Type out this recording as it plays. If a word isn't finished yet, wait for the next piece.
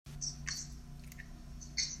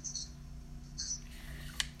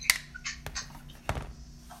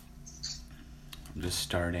just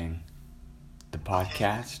starting the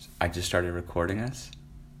podcast. I just started recording us.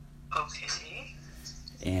 Okay.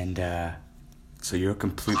 And so you're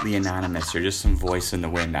completely anonymous. You're just some voice in the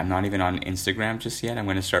wind. I'm not even on Instagram just yet. I'm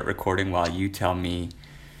going to start recording while you tell me.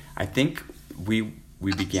 I think we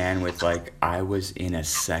began with like, I was in a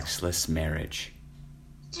sexless marriage.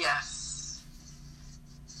 Yes.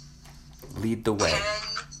 Lead the way.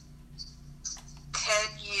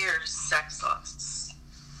 10 years sexless.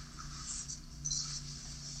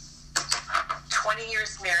 20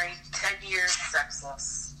 years married, 10 years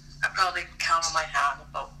sexless. I probably count on my hand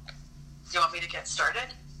about. Do you want me to get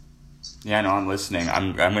started? Yeah, no, I'm listening.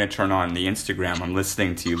 I'm going to turn on the Instagram. I'm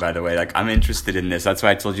listening to you, by the way. Like, I'm interested in this. That's why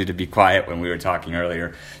I told you to be quiet when we were talking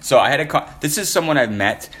earlier. So I had this is someone I've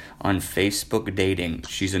met on Facebook dating.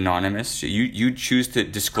 She's anonymous. You choose to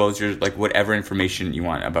disclose your, like, whatever information you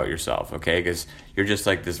want about yourself, okay? Because you're just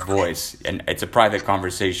like this voice, and it's a private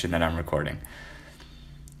conversation that I'm recording.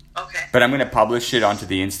 Okay. But I'm going to publish it onto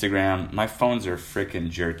the Instagram. My phones are freaking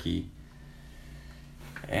jerky.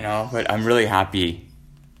 You know, but I'm really happy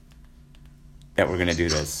that we're going to do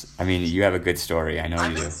this. I mean, you have a good story. I know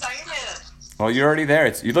you do. I'm excited. Well, you're already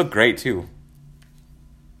there. You look great, too.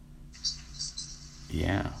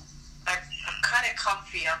 Yeah. I'm kind of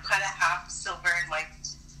comfy. I'm kind of half still wearing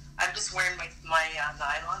I'm just wearing my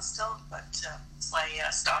nylon still, but my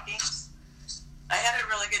stockings. I had a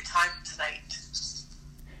really good time tonight.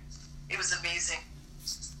 It was amazing.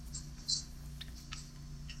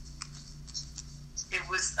 It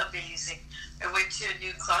was amazing. I went to a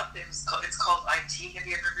new club. It's called IT. Have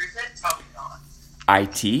you ever heard of it? Probably not.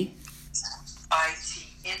 IT? IT.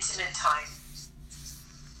 Intimate Time.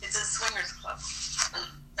 It's a swingers club.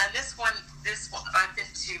 And this one, I've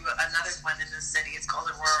been to another one in the city. It's called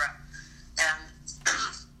Aurora. And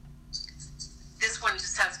this one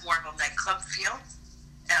just has more of a nightclub feel.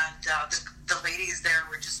 And the ladies there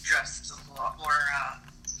were just dressed a lot more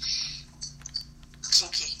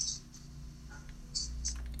kinky.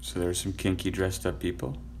 So there were some kinky dressed up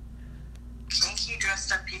people? Kinky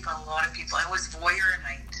dressed up people, a lot of people. It was voyeur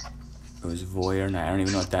night. It was voyeur night. I don't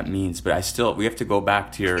even know what that means, but we have to go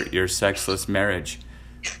back to your sexless marriage.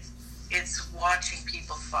 It's watching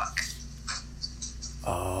people fuck.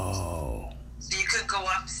 Oh. So you could go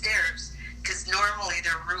upstairs, because normally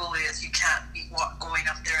their rule is you can't be going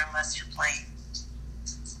up there unless you're playing.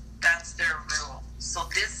 That's their rule. So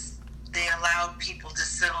they allowed people to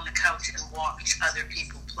sit on the couch and watch other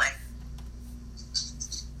people play.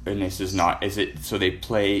 And this is not, so they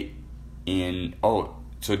play in,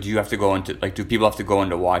 so do you have to go into, like, do people have to go in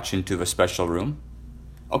to watch into a special room?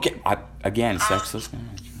 Okay, sexless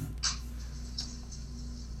marriage.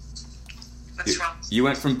 What's wrong? You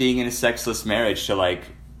went from being in a sexless marriage to, like,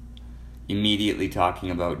 immediately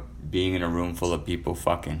talking about being in a room full of people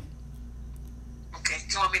fucking. Okay,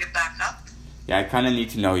 do you want me to back up? Yeah, I kind of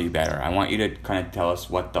need to know you better. I want you to kind of tell us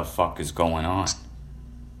what the fuck is going on.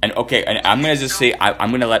 And okay, and I'm going to just say, I'm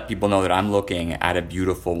going to let people know that I'm looking at a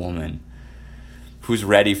beautiful woman who's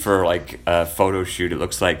ready for, like, a photo shoot. It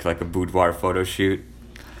looks like a boudoir photo shoot.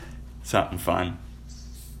 Something fun.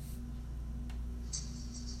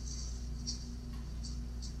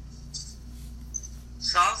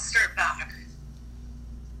 So I'll start back.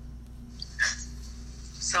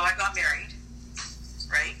 So I got married,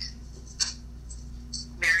 right?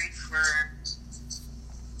 Married for,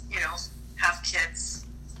 have kids.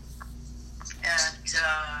 And,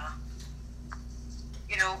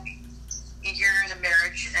 you're in a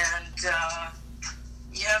marriage and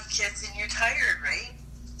you have kids and you're tired, right?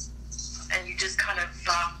 And you just kind of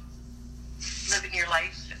living your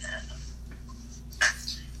life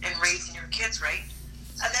and raising your kids, right?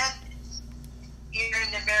 And then you're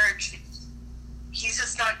in a marriage. He's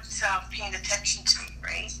just not paying attention to me,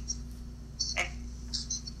 right? And,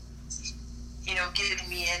 giving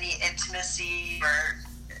me any intimacy or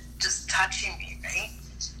just touching me, right?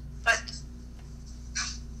 But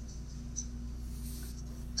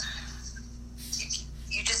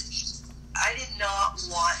I did not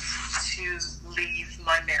want to leave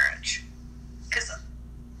my marriage because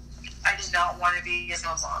I did not want to be a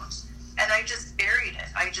mom. And I just buried it.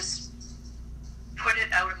 I just put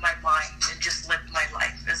it out of my mind and just lived my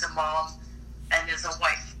life as a mom and as a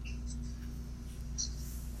wife.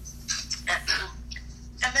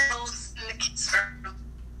 And then the kids are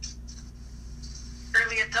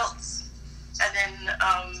early adults. And then,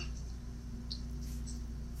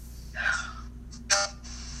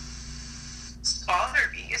 bother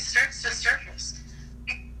me. It starts to surface.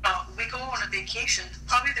 We go on a vacation,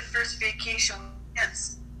 probably the first vacation with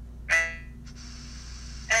kids, right?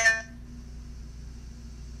 And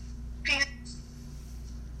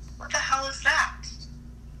what the hell is that?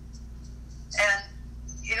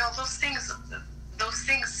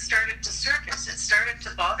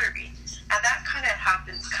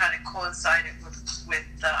 coincided with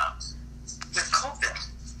COVID,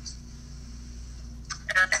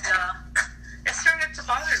 and it started to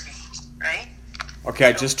bother me, right? Okay,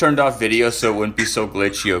 I just turned off video so it wouldn't be so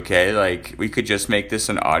glitchy, okay? Like, we could just make this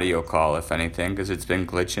an audio call, if anything, because it's been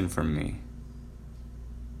glitching for me.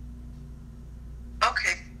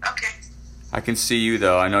 Okay. I can see you,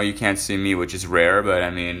 though. I know you can't see me, which is rare, but,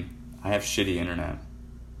 I mean, I have shitty internet.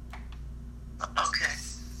 Okay.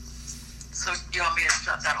 So, do you want me to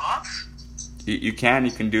shut that off? You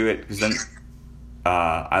can do it, because then...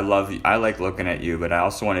 I like looking at you, but I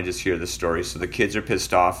also want to just hear the story. So the kids are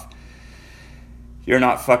pissed off. You're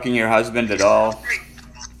not fucking your husband at all,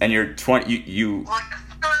 and you're 20. You. Well,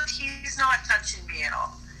 he's not touching me at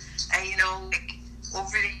all. And like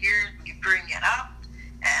over the years, you bring it up,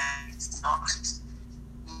 and it's not.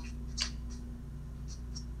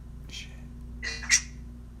 Shit.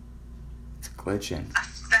 It's glitching.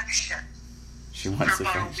 Affection. She wants for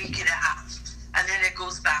about affection. a week and a half, and then it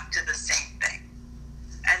goes back to the same thing.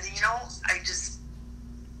 And I just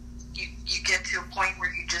you get to a point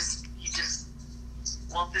where you just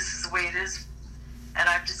well, this is the way it is, and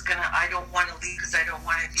I don't want to leave because I don't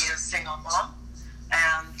want to be a single mom,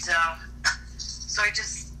 and so I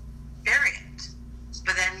just bury it.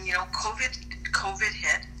 But then COVID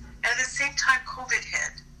hit, and at the same time COVID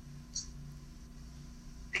hit,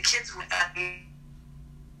 the kids were at me.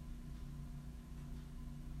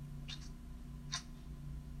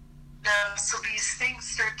 So these things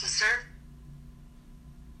start to serve.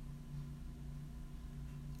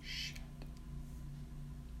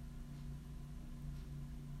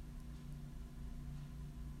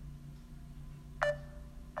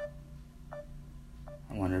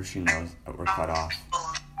 I wonder if she knows that we're cut off.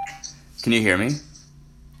 Can you hear me?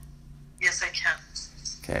 Yes, I can.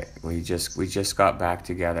 Okay, we just got back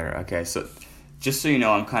together. Okay, so just so you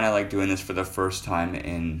know, I'm kind of like doing this for the first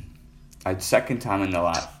time second time in the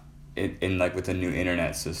last. In like with a new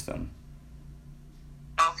internet system.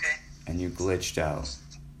 Okay. And you glitched out.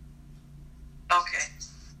 Okay.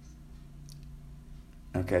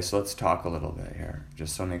 Okay, so let's talk a little bit here,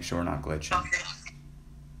 just so make sure we're not glitching.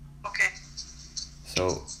 Okay.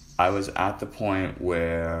 So I was at the point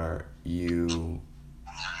where you're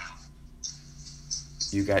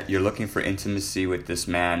looking for intimacy with this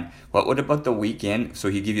man. What about the weekend? So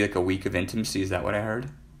he give you like a week of intimacy, is that what I heard?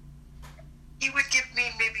 He would give me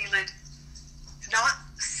maybe not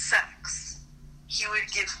sex. He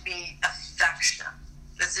would give me affection.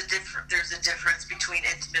 There's a difference between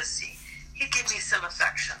intimacy. He'd give me some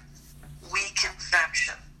affection. Weak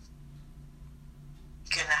affection.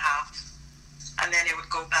 Week and a half. And then it would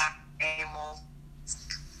go back animal.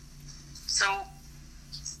 So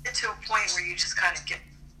get to a point where you just kind of get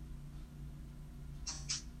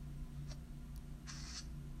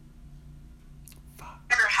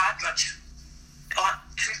never had much.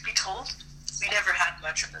 Truth be told, we never had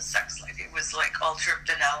much of a sex life. It was like ultra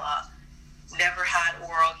vanilla. Never had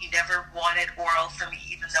oral. He never wanted oral from me,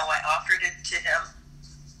 even though I offered it to him.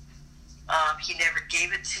 He never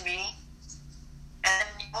gave it to me. And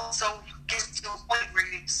you also get to a point where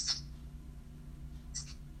you just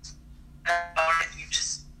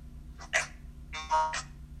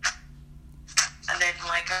and then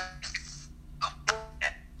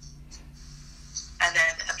and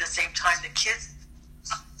then at the same time the kids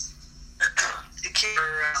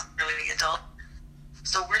are really adult,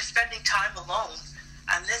 so we're spending time alone,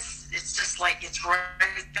 and it's just like it's right,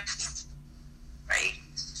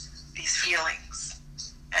 these feelings.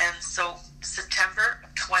 And so September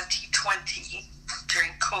 2020,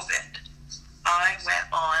 during COVID, I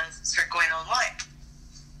started going online.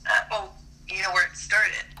 You know where it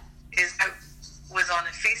started? I was on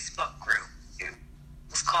a Facebook group. It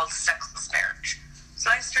was called Sexless Marriage.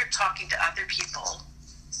 So I started talking to other people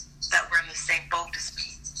that were in the same boat as me.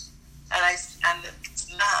 And this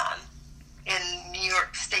man in New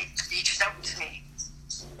York State reached out to me.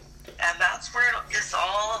 And that's where this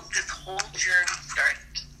whole journey started.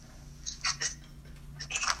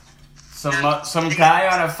 Some guy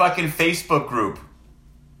on a fucking Facebook group.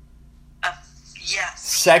 Yes.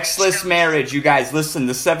 Sexless Marriage. You guys, listen,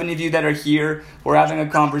 the 7 of you that are here, we're having a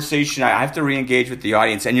conversation. I have to re-engage with the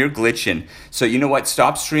audience, and you're glitching. So you know what?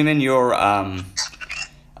 Stop streaming your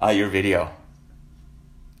video.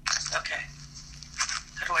 Okay.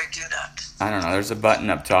 How do I do that? I don't know. There's a button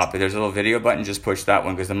up top. If there's a little video button, just push that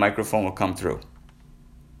one because the microphone will come through.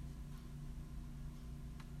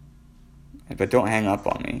 But don't hang up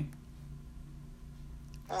on me.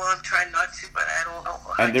 Well, I'm trying not to, but I don't know.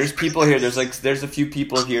 And there's people here. There's a few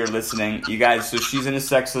people here listening. You guys, so she's in a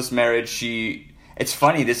sexless marriage. It's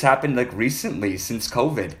funny. This happened like recently, since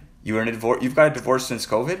COVID. You were in a divorce. You've got a divorce since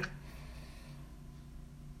COVID.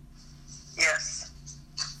 Yes.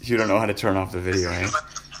 You don't know how to turn off the video, eh?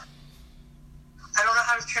 I don't know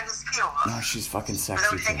how to turn this video off. No, she's fucking sexy.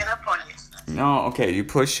 Without hanging up on you. No, okay, you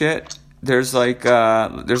push it. There's like,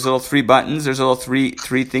 there's little 3 buttons. There's little three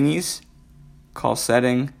thingies. Call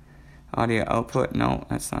setting. Audio output. No,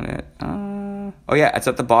 that's not it. Oh yeah, it's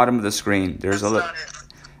at the bottom of the screen. There's That's a not it.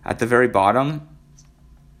 at the very bottom.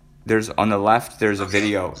 There's on the left. There's a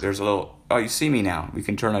video. There's a little. Oh, you see me now. We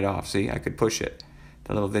can turn it off. See, I could push it.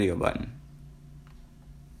 The little video button.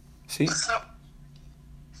 See? So,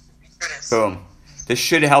 here it is. Boom. This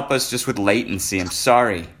should help us just with latency. I'm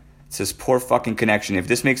sorry. It's this poor fucking connection. If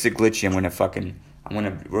this makes it glitchy,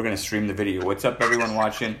 we're gonna stream the video. What's up, everyone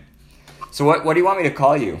watching? So what do you want me to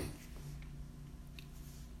call you?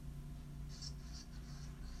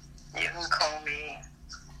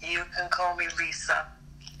 You can call me Lisa.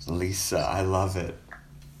 Lisa, I love it.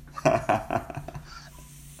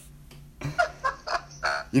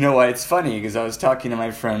 You know what? It's funny because I was talking to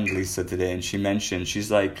my friend Lisa today, and she mentioned,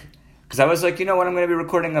 she's like, because I was like, you know what? I'm going to be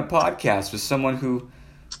recording a podcast with someone who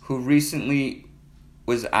recently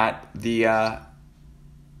was at the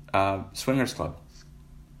Swingers Club.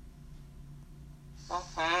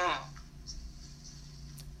 Mm-hmm.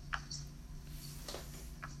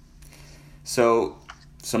 So,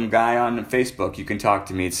 some guy on Facebook, you can talk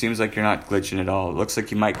to me. It seems like you're not glitching at all. It looks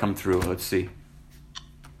like you might come through. Let's see.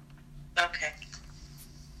 Okay.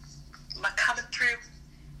 Am I coming through?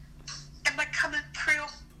 Am I coming through?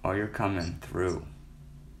 Oh, you're coming through.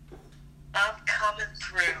 I'm coming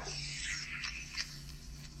through.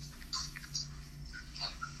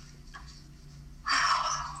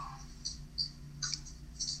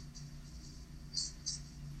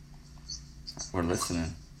 We're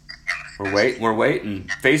listening. We're waiting.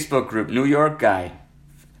 Facebook group, New York guy.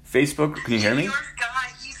 Facebook, can you hear me? New York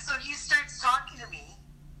guy, he starts talking to me,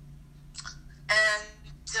 and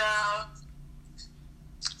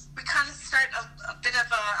we kind of start a bit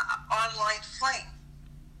of a online flame.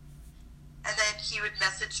 And then he would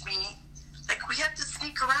message me, like, we had to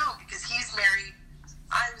sneak around because he's married,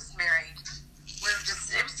 I was married.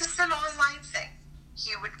 It was just an online thing.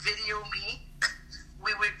 He would video me,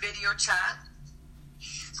 we would video chat.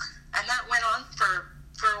 And that went on for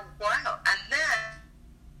a while. And then,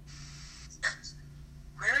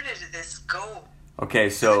 where did this go? Okay,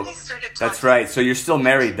 so That's that's right. So you're still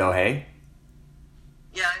married though, hey?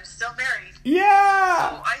 Yeah, I'm still married.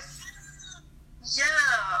 Yeah!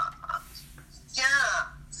 Yeah.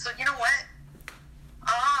 So you know what?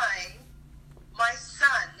 My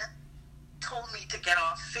son told me to get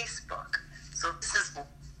off Facebook. So this is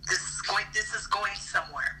going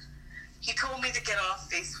somewhere. He told me to get off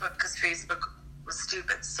Facebook because Facebook was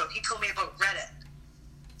stupid. So he told me about Reddit.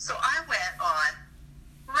 So I went on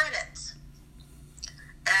Reddit.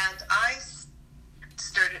 And I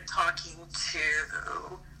started talking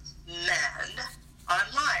to men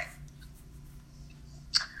online.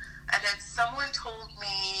 And then someone told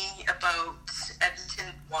me about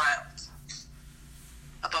Edmonton Wild.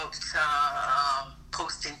 About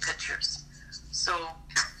posting pictures. So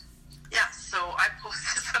I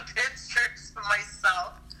posted some pictures of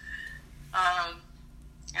myself,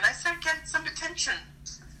 and I started getting some attention,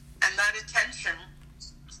 and that attention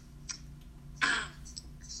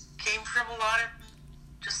came from a lot of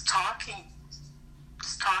just talking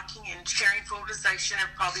and sharing photos I shouldn't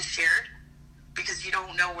have probably shared, because you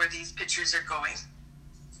don't know where these pictures are going.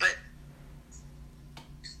 But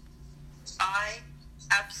I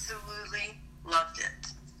absolutely loved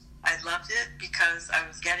it. I loved it because I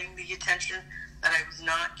was getting the attention that I was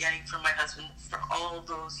not getting from my husband for all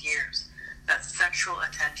those years. That sexual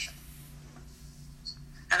attention.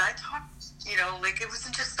 And I talked, like, it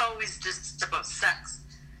wasn't just always just about sex.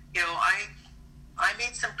 I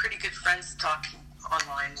made some pretty good friends talking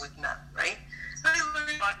online with men, right? And I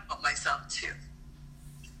learned a lot about myself too.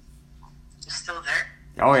 You're still there?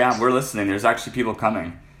 Oh yeah, we're listening. There's actually people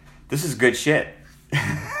coming. This is good shit.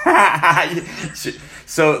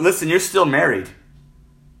 So listen, you're still married.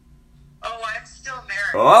 Oh, I'm still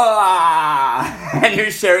married. Oh, and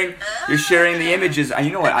you're sharing the images. And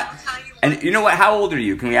you know what? How old are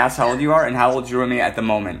you? Can we ask how old you are and how old you were at the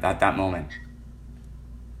moment? At that moment.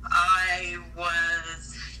 I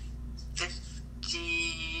was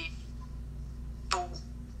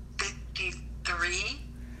 53.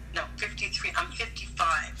 No, 53. I'm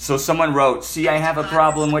 55. So someone wrote, "See, I have a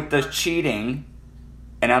problem with the cheating."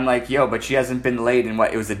 And I'm like, yo, but she hasn't been laid in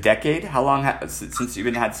what? It was a decade? How long since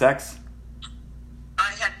you've had sex?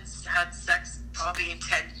 I hadn't had sex probably in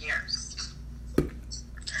 10 years.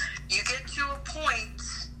 You get to a point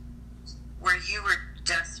where you were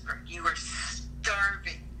desperate. You were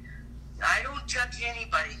starving. I don't judge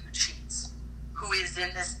anybody who cheats.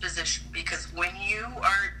 position, because when you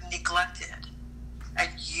are neglected and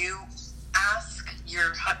you ask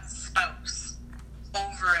your spouse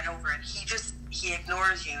over and over and he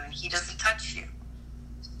ignores you and he doesn't touch you,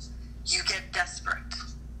 you get desperate.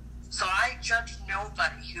 So I judge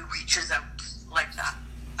nobody who reaches out like that.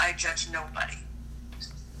 I judge nobody.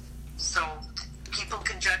 So people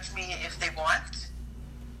can judge me if they want.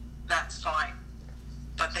 That's fine.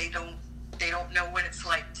 But they don't know what it's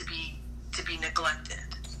like to be neglected.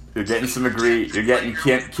 You're getting some agree. You're getting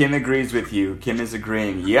Kim agrees with you. Kim is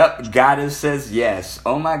agreeing. Yep, Goddess says yes.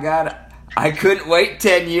 Oh my God, I couldn't wait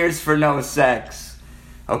 10 years for no sex.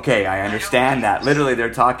 Okay, I understand that. Literally,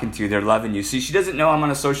 they're talking to you. They're loving you. See, she doesn't know I'm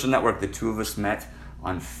on a social network. The two of us met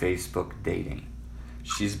on Facebook dating.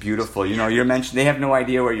 She's beautiful. You know, you're mentioned. They have no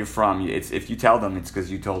idea where you're from. It's if you tell them, it's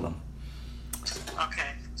because you told them. Okay.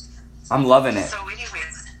 I'm loving it.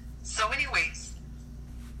 So anyways,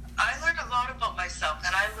 I learned a lot about myself,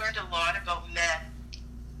 and I learned a lot about men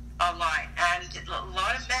online. And a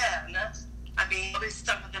lot of men, I mean,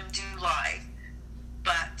 some of them do lie,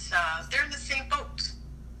 but they're in the same boat.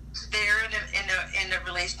 They're in a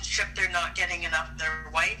relationship. They're not getting enough of their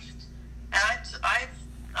wife, and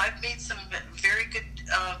I've made some very good.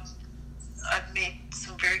 I've made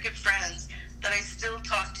some very good friends that I still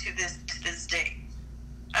talk to this day,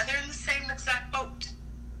 and they're in the same exact boat,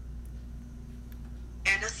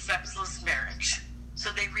 in a sexless marriage.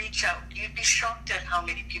 So they reach out. You'd be shocked at how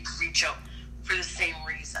many people reach out for the same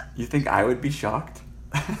reason. You think I would be shocked?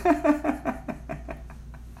 I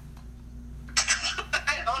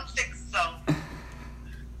don't think so.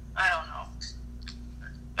 I don't know.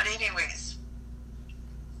 But anyways.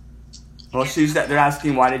 Well, they're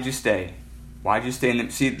asking, why did you stay? Why did you stay in the...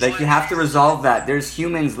 See, like, you have to resolve that. There's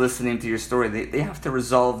humans listening to your story. They have to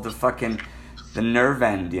resolve the nerve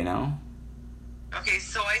end, you know? Okay,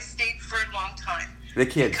 so I stayed for a long time. The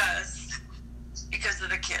kids. Because of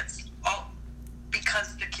the kids.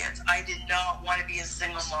 Because of the kids. I did not want to be a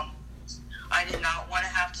single mom. I did not want to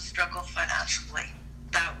have to struggle financially.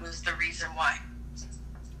 That was the reason why.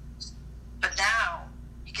 But now,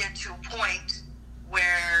 you get to a point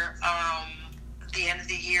where the end of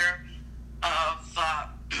the year of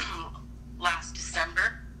last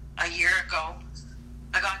December, a year ago,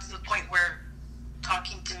 I got to the point where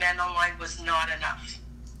talking to men online was not enough.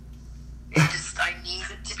 I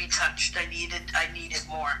needed to be touched. I needed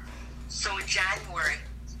more. So in January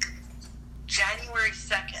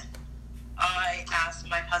 2nd, I asked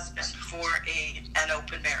my husband for an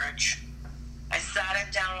open marriage. I sat him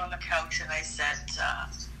down on the couch and I said,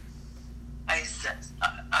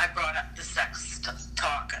 I brought up the sex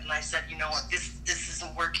talk, and I said, you know what, this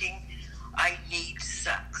isn't working. I need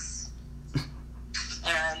sex.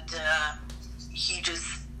 And he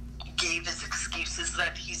just gave his excuses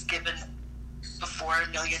that he's given before a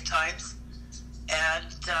million times.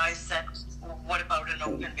 And I said, well, what about an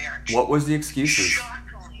open marriage? What was the excuses?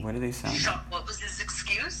 Shockingly. What did they sound like? What was his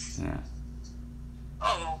excuse? Yeah.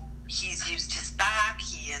 Oh, he's used his back.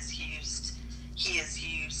 He has used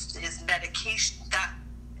his medication.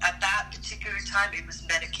 At that particular time, it was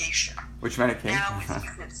medication. Which medication?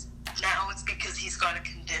 Now it's because he's got a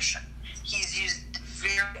condition. He's used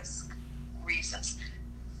various reasons,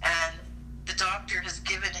 and the doctor has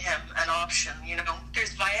given him an option. You know,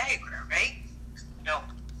 there's Viagra, right? No,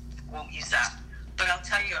 won't use that. But I'll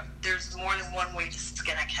tell you, there's more than one way to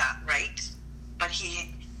skin a cat, right? But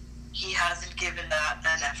he hasn't given that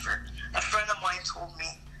an effort. A friend of mine told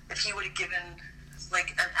me if he would have given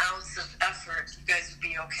like an ounce of effort, you guys would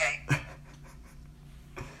be okay.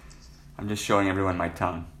 I'm just showing everyone my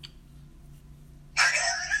tongue.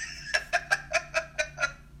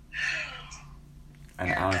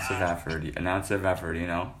 An ounce of effort, you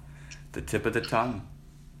know? The tip of the tongue.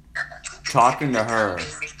 Talking to her,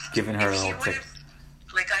 giving her a little tip.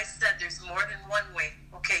 Like I said, there's more than one way.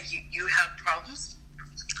 Okay, you have problems.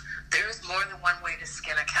 There's more than one way to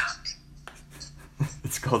skin a cat.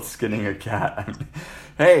 It's called skinning a cat.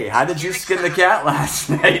 Hey, how did you skin the cat last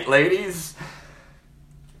night, ladies?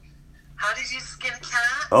 How did you skin a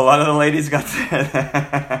cat? A lot of the ladies got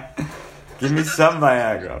that. Give me some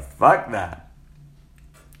Viagra. Fuck that.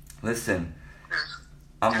 Listen,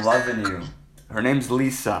 I'm loving you. Her name's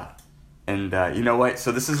Lisa. And you know what?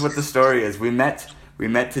 So this is what the story is. We met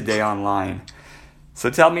today online.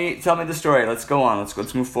 So tell me the story. Let's go on.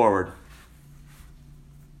 Let's move forward.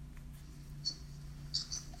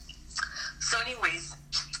 So anyways,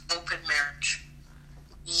 open marriage.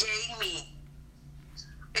 Yay me.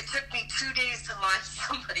 It took me 2 days to line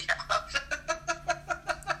somebody up.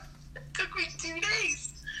 It took me 2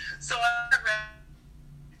 days. So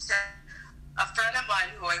a friend of mine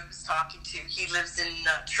who I was talking to, he lives in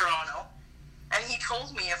Toronto.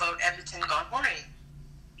 got horny.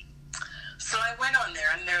 So I went on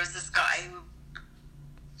there, and there was this guy who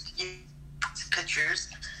used pictures,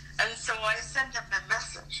 and so I sent him a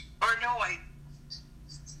message. Or no,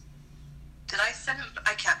 did I send him?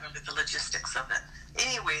 I can't remember the logistics of it.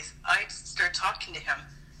 Anyways, I started talking to him.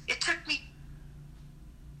 It took me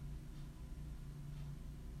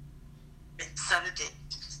set a date.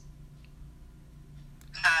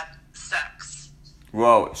 Had sex.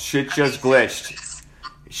 Whoa, shit just glitched.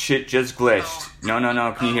 Shit just glitched.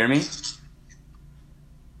 No. Can you hear me?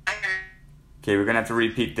 I heard. Okay, we're gonna have to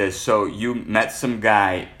repeat this. So you met some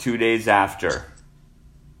guy 2 days after.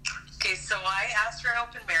 Okay, so I asked for an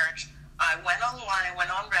open marriage. I went online, I went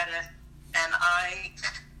on Reddit, and I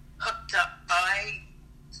hooked up. I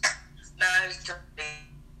managed to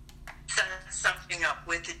set something up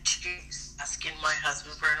with a Jews asking my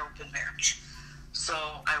husband for an open marriage.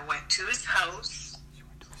 So I went to his house,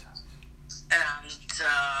 and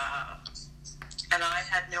I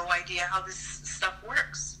had no idea how this stuff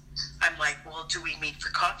works. I'm like, well, do we meet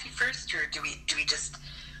for coffee first, or do I just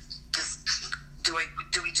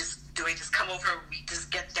come over and we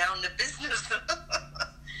just get down to business?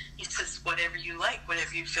 He says, whatever you like,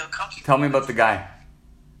 whatever you feel comfortable. Tell me about the guy.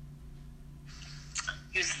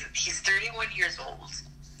 He's 31 years old,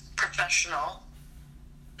 professional.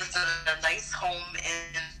 Lives in a nice home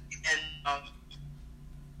in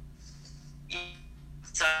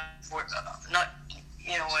not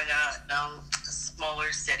in a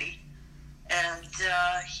smaller city, and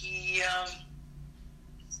he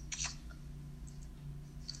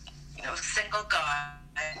single guy,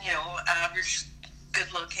 average,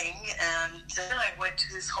 good looking, and I went to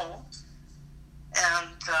his home,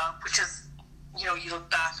 and which is, you look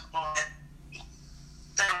back on it,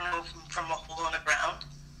 I don't know from a hole in the ground,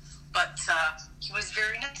 but he was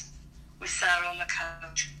very nice. We sat on the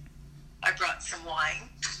couch. I brought some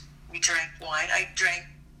wine. We drank wine. I drank,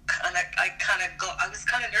 and I was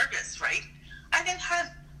kind of nervous, right? I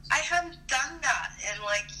hadn't done that in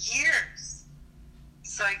like years.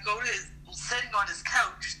 So I go to sitting on his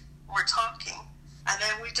couch. We're talking, and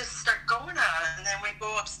then we just start going at it, and then we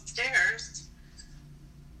go upstairs,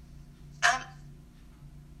 and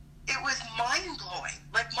it was mind blowing.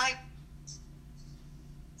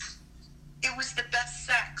 It was the best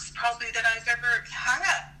sex probably that I've ever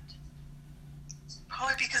had.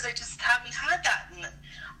 Probably because I just haven't had that. And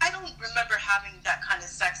I don't remember having that kind of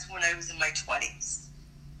sex when I was in my 20s.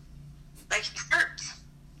 Like, it hurt.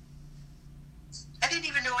 I didn't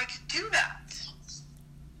even know I could do that.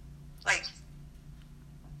 Like,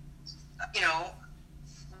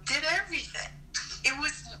 did everything. It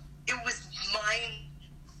was mine.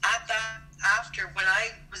 At that, after, when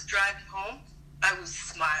I was driving home, I was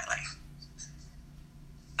smiling.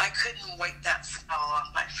 I couldn't wipe that smile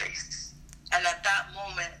off my face. And at that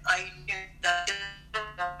moment, I knew that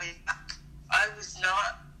I was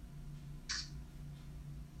not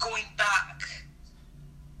going back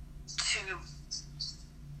to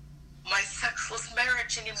my sexless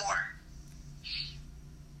marriage anymore.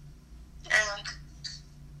 And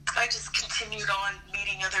I just continued on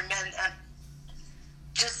meeting other men and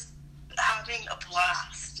just having a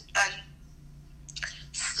blast, and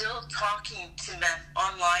still talking to men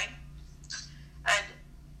online and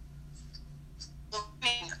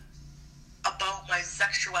learning about my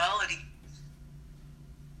sexuality.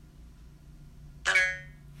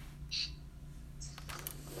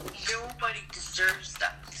 Nobody deserves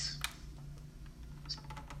that.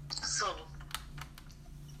 So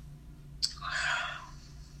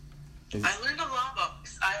I learned a lot about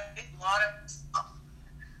this. I made a lot of stuff.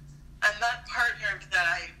 And that partner that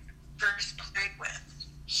I first played with,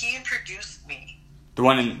 he introduced me. The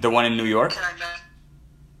one in New York?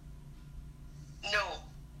 No.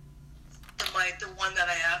 The one that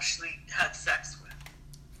I actually had sex with.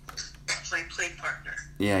 My play partner.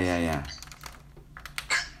 Yeah.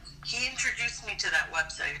 He introduced me to that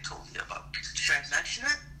website I told you about. Should I mention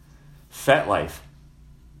it? FetLife.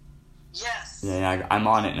 Yes. Yeah, I'm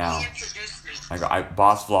on it now. He introduced me.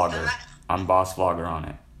 Boss Vlogger. I'm Boss Vlogger on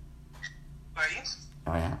it. Are you?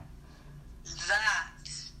 Oh, yeah. That.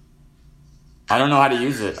 I don't know how to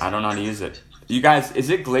use it. You guys, is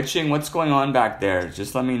it glitching? What's going on back there?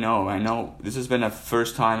 Just let me know. I know this has been a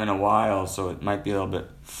first time in a while, so it might be a little bit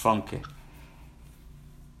funky.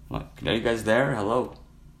 Look, are you guys there? Hello.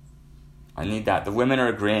 I need that. The women are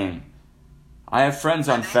agreeing. I have friends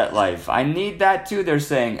on FetLife. I need that too, they're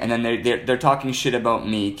saying. And then they're talking shit about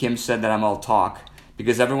me. Kim said that I'm all talk.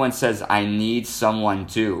 Because everyone says, I need someone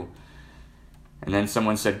too. And then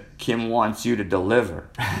someone said, Kim wants you to deliver.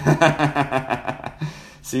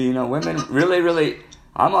 See, women really, really...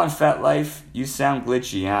 I'm on FetLife. You sound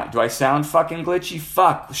glitchy. Do I sound fucking glitchy?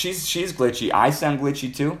 Fuck. She's glitchy. I sound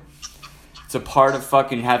glitchy too. It's a part of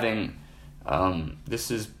fucking having.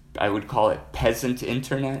 This is, I would call it peasant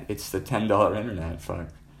internet. It's the $10 internet. Fuck.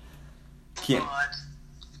 Can't.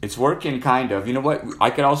 It's working kind of. You know what? I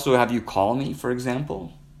could also have you call me, for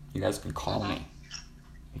example. You guys can call me.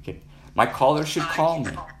 My caller should call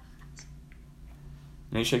me.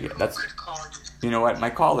 Maybe should get, that's. You know what? My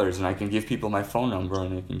callers, and I can give people my phone number,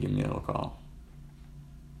 and they can give me a little call.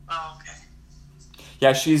 Oh, okay.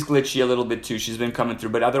 Yeah, she's glitchy a little bit too. She's been coming through,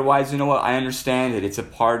 but otherwise, you know what? I understand it. It's a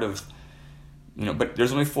part of, you know. But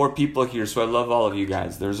there's only 4 people here, so I love all of you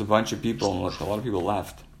guys. There's a bunch of people, and a lot of people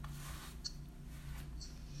left.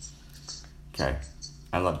 Okay,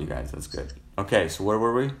 I love you guys. That's good. Okay, so where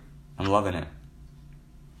were we? I'm loving it.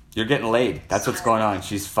 You're getting laid. That's what's going on.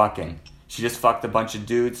 She's fucking. She just fucked a bunch of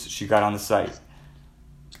dudes. She got on the site.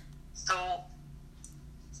 So,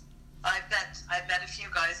 I met a few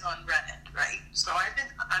guys on Reddit, right? So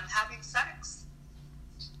I'm having sex.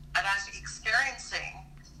 And I'm experiencing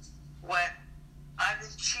what I've been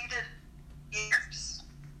cheated years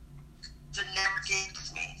that never gave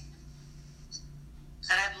to me.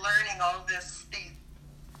 And I'm learning all this,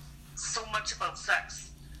 so much about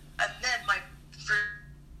sex. And then my friend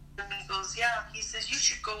goes, yeah, he says, you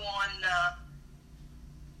should go on,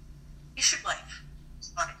 you should life.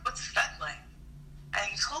 I'm like, what's FetLife? And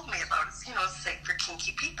he told me about it. You know, it's like for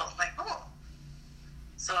kinky people. I'm like, oh.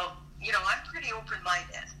 So, you know, I'm pretty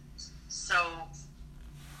open-minded. So,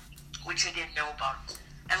 which I didn't know about.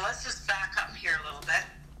 And let's just back up here a little bit.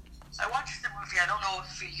 I watched the movie. I don't know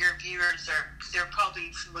if your viewers they're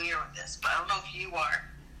probably familiar with this, but I don't know if you are.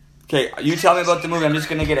 Okay, you tell me about the movie. I'm just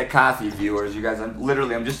going to get a coffee, viewers. You guys,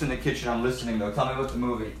 I'm just in the kitchen. I'm listening, though. Tell me about the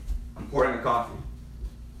movie. I'm pouring a coffee.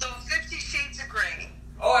 So, 50 Shades of Grey.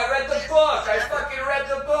 Oh, I read the book. I fucking read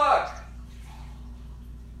the book.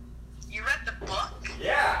 You read the book?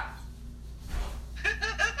 Yeah.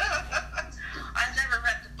 I never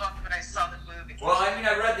read the book, but I saw the movie. Well, I mean,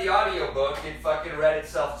 I read the audiobook. It fucking read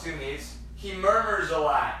itself to me. He murmurs a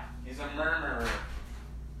lot. He's a murmurer.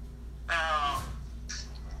 Oh.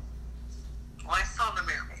 Well, I saw the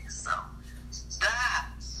movie, so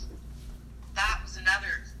that was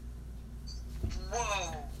another.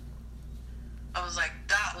 Whoa! I was like,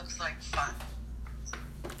 that looks like fun.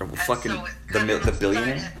 And fucking so the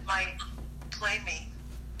billionaire. My playmate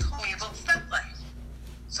told me about FetLife,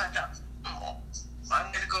 so I thought, oh,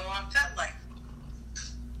 I'm gonna go on FetLife.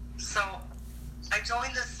 So I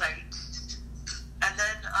joined the site, and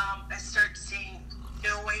then I started seeing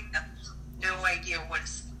no idea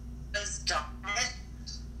what's dominant.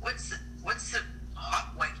 What's the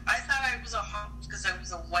hot wife? I thought I was a hot because I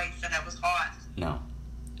was a wife and I was hot. No.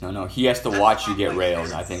 He has to watch you get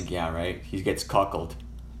railed. I think, yeah, right. He gets cuckolded.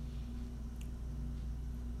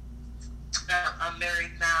 A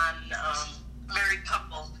married man, married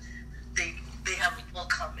couple. They have people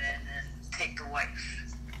come in and take the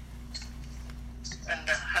wife, and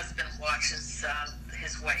the husband watches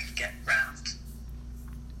his wife get rammed.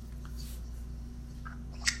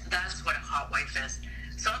 That's what a hot wife is.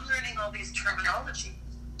 So I'm learning all these terminology.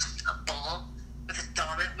 A bull, with a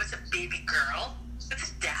dominant, with a baby girl, with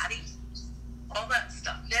a daddy, all that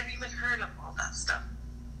stuff. Never even heard of all that stuff.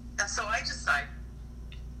 And so I decide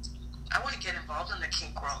I want to get involved in the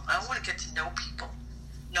kink world. I want to get to know people,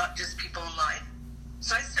 not just people online.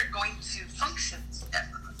 So I start going to functions,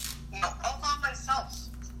 you know, all by myself.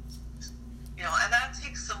 You know, and that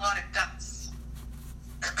takes a lot of guts.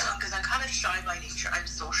 Because I'm kind of shy by nature. I'm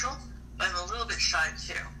social, but I'm a little bit shy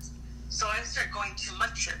too. So I start going to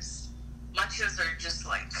munches. Munches are just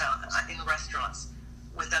like in restaurants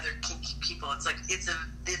with other kinky people. It's like it's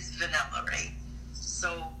vanilla, right?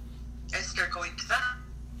 So I start going to that,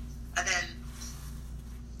 and then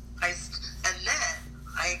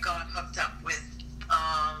I got hooked up with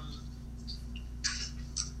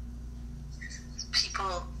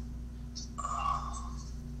people.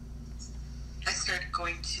 I started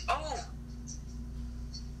going to.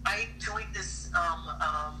 I joined this.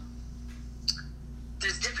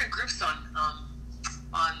 There's different groups on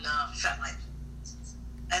FetLife,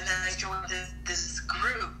 and then I joined this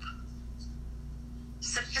group,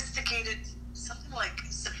 sophisticated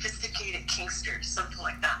kinksters, something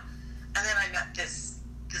like that. And then I met this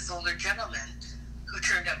older gentleman who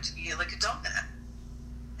turned out to be like a dominant,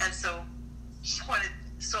 and so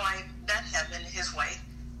I met him and his wife.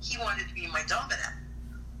 He wanted to be my dominant.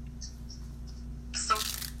 So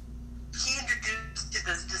he introduced to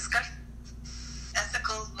this discussion,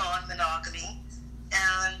 ethical non-monogamy,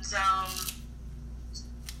 and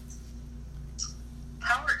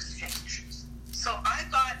power exchange. So I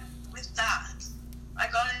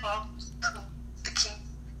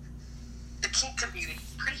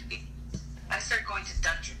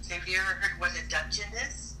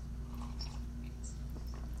is?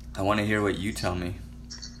 I want to hear what you tell me.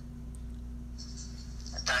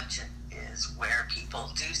 A dungeon is where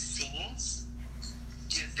people do scenes,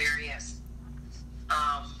 do various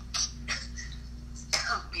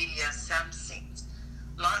BDSM scenes.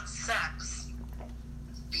 Not sex,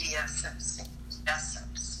 BDSM scenes.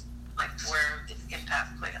 BDSMs. Like where the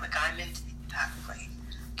impact play. Like I'm into impact play.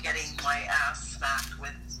 Getting my ass smacked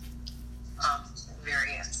with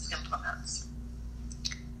various implements.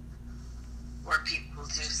 Where people do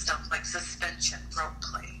stuff like suspension, rope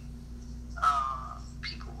play.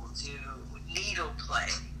 People will do needle play.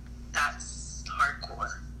 That's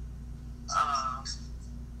hardcore.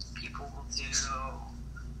 People will do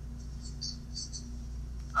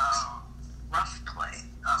rough play.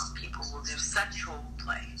 People will do sexual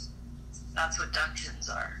play. That's what dungeons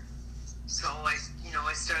are. So I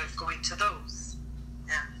started going to those,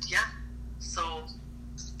 and yeah, so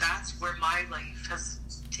that's where my life has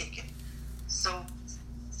taken. So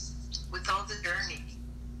with all the journey,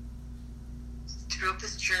 throughout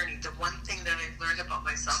this journey, the one thing that I've learned about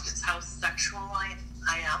myself is how sexual I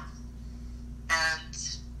am, and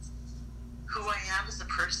who I am as a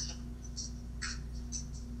person.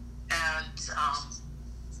 And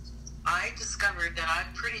I discovered that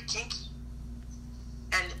I'm pretty kinky.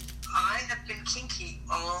 And I have been kinky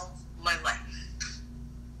all my life.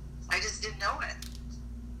 I just didn't know it.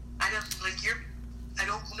 I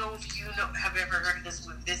don't know if you have ever heard of this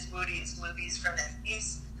movie. This movie is from the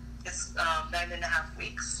 80s. It's 9.5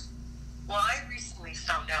 Weeks. Well, I recently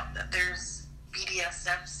found out that there's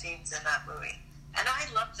BDSM scenes in that movie. And I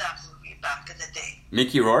loved that movie back in the day.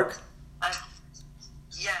 Mickey Rourke?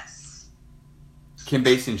 Yes. Kim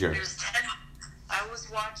Basinger. I was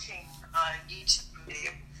watching a YouTube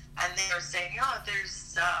video, and they were saying,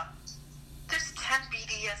 there's 10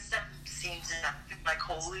 BDSM scenes in that. Like,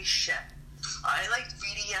 holy shit. I liked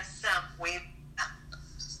BDSM way back,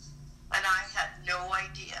 and I had no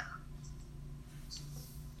idea.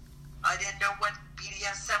 I didn't know what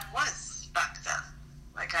BDSM was back then.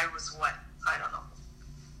 Like, I was,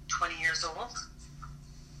 20 years old?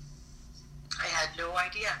 I had no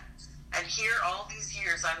idea. And here, all these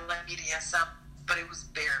years, I loved BDSM, but it was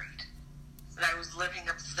buried. And I was living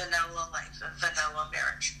a vanilla life, a vanilla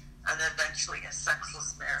marriage, and eventually a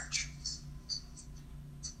sexless marriage.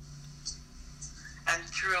 And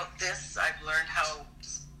throughout this, I've learned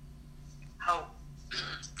how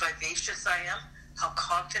vivacious I am, how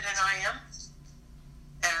confident I am,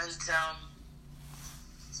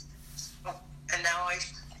 and now I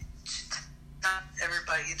tell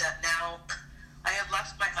everybody that now I have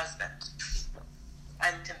left my husband.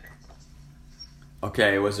 I left him.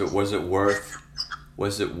 Okay, was it worth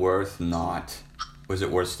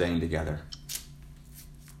staying together?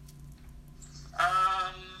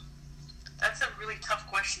 That's a really tough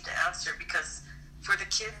question to answer, because for the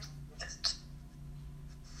kid,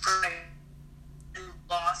 I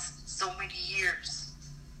lost so many years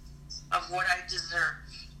of what I deserve,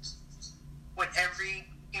 what every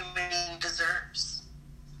human being deserves.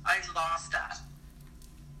 I lost that,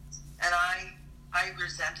 and I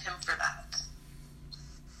resent him for that.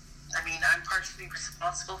 I mean, I'm partially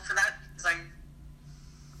responsible for that,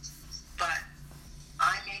 but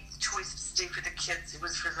I made the choice to stay for the kids. It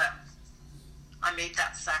was for them. I made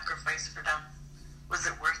that sacrifice for them. Was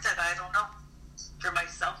it worth it? I don't know. For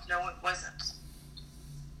myself, no, it wasn't.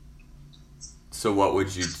 So what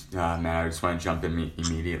would you, man, I just want to jump in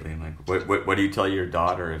immediately. Like, what do you tell your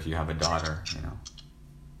daughter if you have a daughter, you know?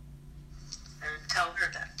 I would tell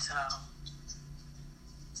her that,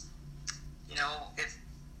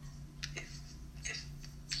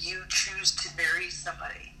 if you choose to marry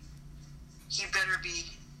somebody, it better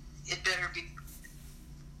be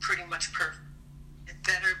pretty much perfect. It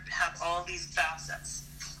better have all these facets.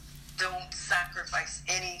 Don't sacrifice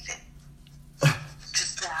anything.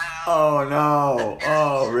 Just to have... Oh, no.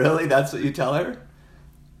 Oh, really? That's what you tell her?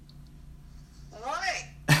 Why?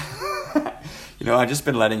 I've just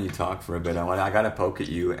been letting you talk for a bit. I got to poke at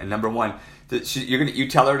you. And number one, you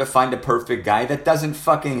tell her to find a perfect guy. That doesn't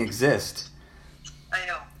fucking exist. I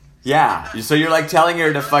know. Yeah. So you're like telling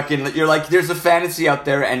her to fucking... You're like, there's a fantasy out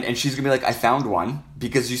there, and she's going to be like, I found one.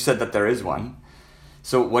 Because you said that there is one.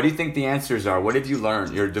 So what do you think the answers are? What did you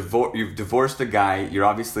learn? You've divorced a guy.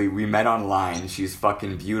 We met online. She's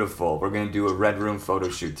fucking beautiful. We're going to do a Red Room photo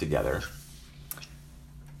shoot together.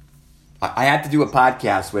 I had to do a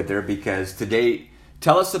podcast with her because today...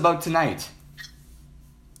 Tell us about tonight.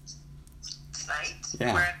 Tonight?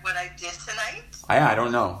 Yeah. What I did tonight? I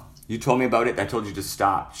don't know. You told me about it. I told you to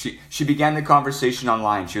stop. She began the conversation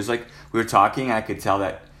online. She was like... We were talking. And I could tell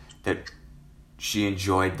that she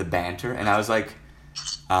enjoyed the banter. And I was like...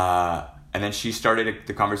 And then she started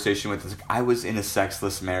the conversation with, like, I was in a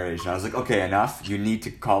sexless marriage. And I was like, okay, enough. You need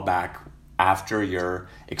to call back after your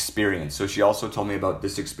experience. So she also told me about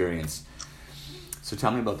this experience. So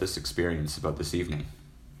tell me about this experience, about this evening.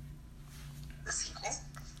 This evening?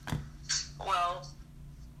 Well,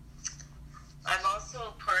 I'm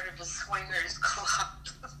also part of a swingers club,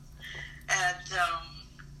 and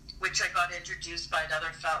which I got introduced by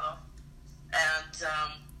another fellow. And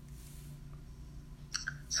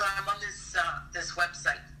so I'm on this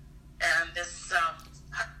website, and this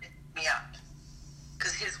hit me up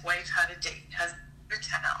because his wife had a date, has her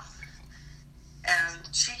town, and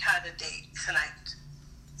she had a date tonight.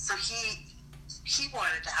 So he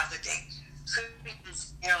wanted to have a date. So he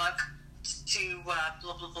was, I've come to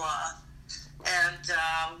blah blah blah, and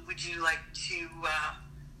would you like to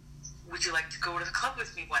go to the club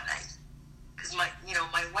with me one night? Because my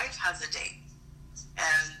wife has a date,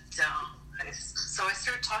 and so I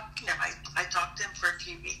started talking to him. I talked to him for a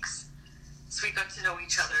few weeks, so we got to know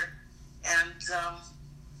each other, and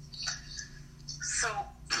so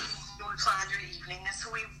we planned our evening, and so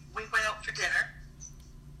we went out for dinner.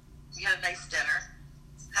 We had a nice dinner,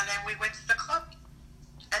 and then we went to the club,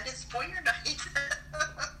 and it's voyeur night.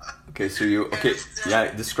 Okay, so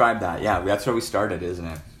describe that. Yeah, that's where we started, isn't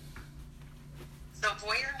it? So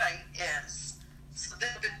voyeur night is, so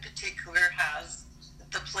this in particular has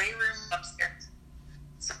the playroom upstairs.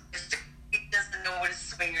 So if he doesn't know what a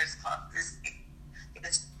swingers club is,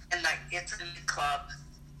 it's a night. It's a club.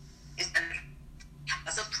 It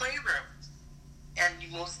has a playroom,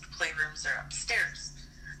 and most playrooms are upstairs.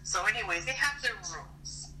 So anyways, they have their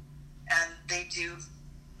rules, and they do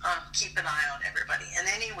keep an eye on everybody. And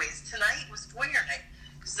anyways, tonight was voyeur night,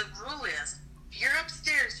 because the rule is, if you're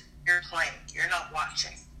upstairs, you're playing, you're not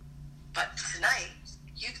watching. But tonight,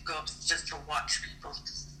 you could go up just to watch people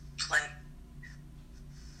play.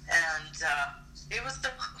 And it was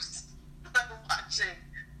the most watching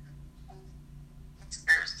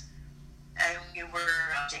upstairs. And we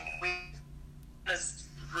were watching, was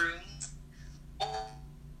rooms, all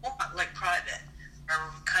like private,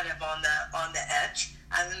 are kind of on the edge,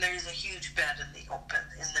 and then there's a huge bed in the open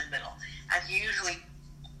in the middle. And usually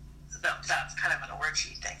that's kind of an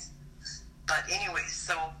orgy thing. But anyway,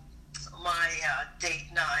 so my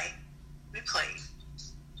date night, we played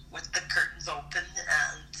with the curtains open,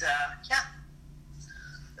 and yeah.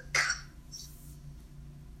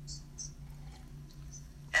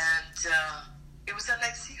 And it was a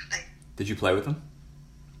nice evening. Did you play with them?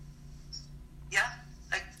 Yeah.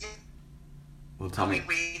 Well, tell me.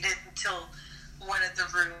 We waited until one of the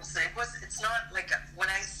rooms. It's not like when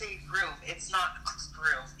I say room, it's not a closed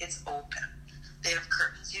room. It's open. They have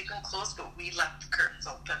curtains you can close, but we left the curtains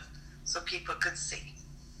open so people could see.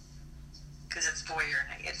 Because it's voyeur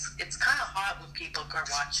night. It's kind of hot when people are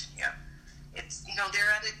watching you. It's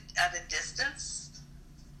they're at a distance.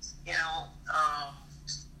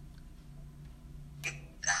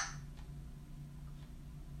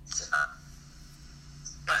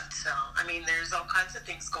 There's all kinds of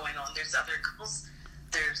things going on. There's other couples.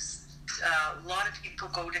 There's a lot of people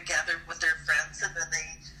go together with their friends, and then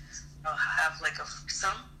they have like a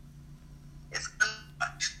foursome. It's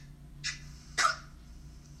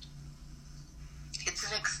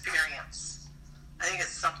an experience. I think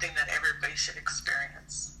it's something that everybody should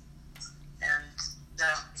experience, and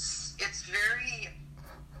it's very.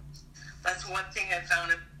 That's one thing I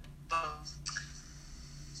found about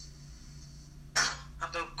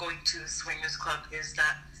going to a swingers club is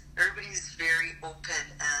that everybody's very open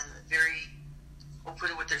and very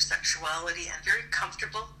open with their sexuality and very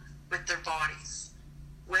comfortable with their bodies.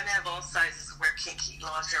 Women of all sizes wear kinky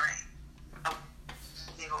lingerie.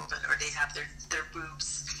 They open, or they have their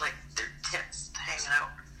boobs, like their tits hanging out.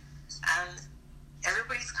 And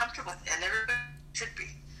everybody's comfortable, and everybody should be.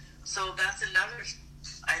 So that's another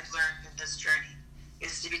I've learned in this journey,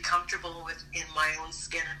 is to be comfortable in my own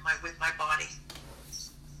skin and with my body.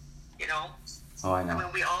 Oh, I know. I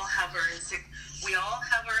mean, we all have our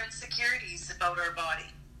insecurities about our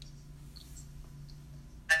body.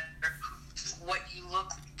 What you look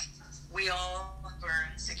like. We all have our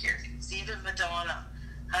insecurities. Even Madonna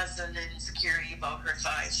has an insecurity about her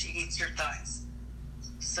thighs. She hates her thighs.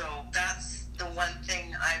 So that's the one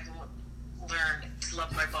thing I've learned, to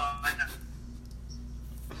love my body.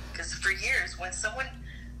 Because for years, when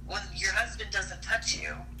your husband doesn't touch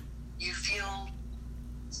you, you feel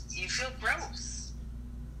gross.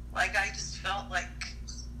 Like, I just felt like,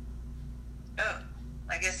 oh,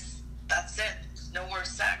 I guess that's it. No more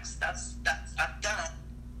sex. That's I'm done.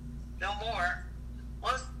 No more.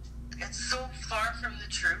 Well, it's so far from the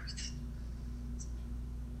truth.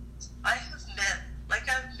 I have met, like,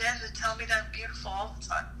 I've be that beautiful all the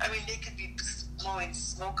time. I mean, they could be blowing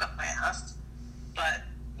smoke up my ass, but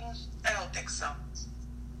I don't think so.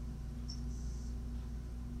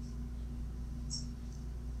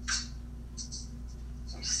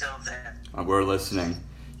 You still there? We're listening.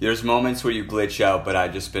 There's moments where you glitch out, but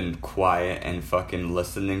I've just been quiet and fucking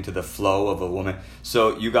listening to the flow of a woman.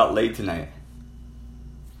 So you got laid tonight?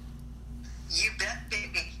 You bet,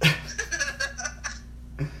 baby. Bet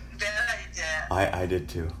I did. I did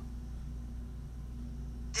too.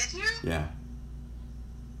 Did you? Yeah.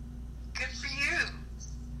 Good for you.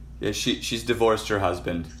 Yeah, she's divorced her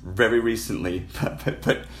husband very recently,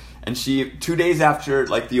 but and she 2 days after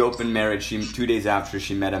like the open marriage, 2 days after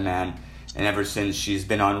she met a man. And ever since, she's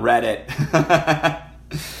been on Reddit.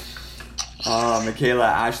 Oh, Michaela,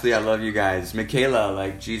 Ashley, I love you guys. Michaela,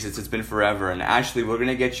 like, Jesus, it's been forever. And Ashley, we're going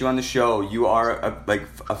to get you on the show. You are,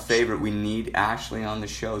 a favorite. We need Ashley on the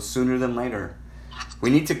show sooner than later.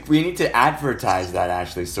 We need to advertise that,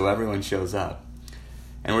 Ashley, so everyone shows up.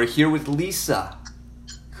 And we're here with Lisa,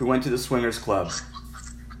 who went to the Swingers Club.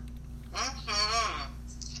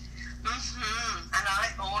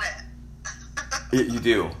 You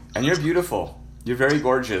do, and you're beautiful. You're very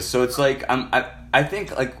gorgeous. So it's like I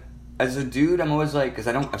think like as a dude, I'm always like, because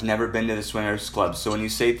I've never been to the Swingers Club. So when you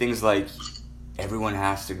say things like, everyone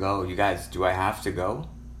has to go, you guys, do I have to go?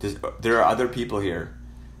 There are other people here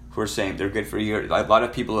who are saying they're good for you. A lot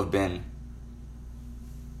of people have been.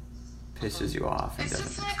 Pisses you off. It's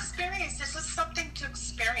just an experience. This is something to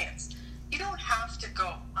experience. You don't have to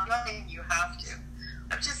go. I'm not saying you have to.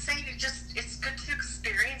 I'm just saying it's good to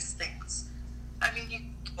experience things. I mean, you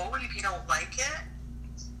go, and if you don't like it,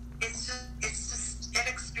 it's just an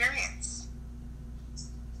experience.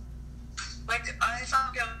 Like, I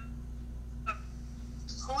found out,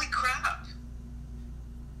 holy crap.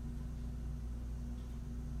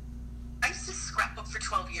 I used to scrapbook for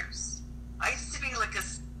 12 years. I used to be like a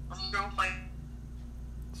mind-blowing.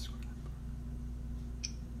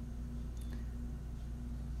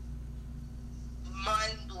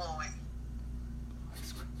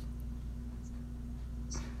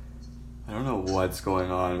 I don't know what's going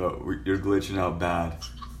on, but you're glitching out bad.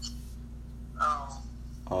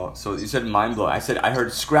 Oh, so you said mind-blowing. I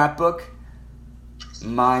heard scrapbook,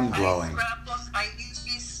 mind-blowing. I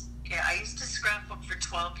used to scrapbook for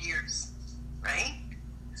 12 years, right?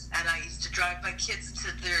 And I used to drive my kids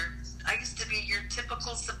I used to be your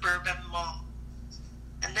typical suburban mom.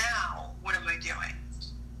 And now, what am I doing?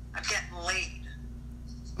 I'm getting laid.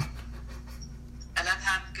 And I'm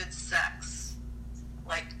having good sex.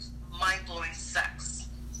 Like, mind-blowing sex.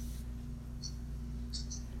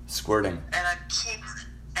 Squirting. And I'm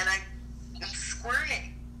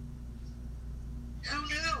squirting. Who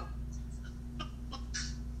knew?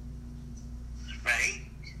 Right?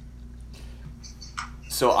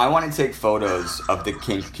 So I want to take photos of the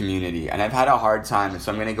kink community, and I've had a hard time,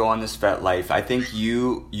 so I'm going to go on this FetLife. I think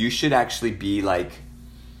you should actually be like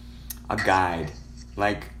a guide.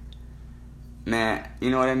 Like, man,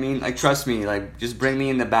 you know what I mean? Like, trust me, like, just bring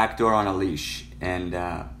me in the back door on a leash, and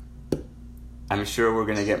I'm sure we're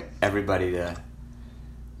going to get everybody to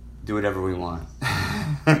do whatever we want.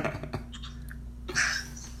 I'll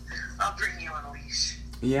bring you on a leash.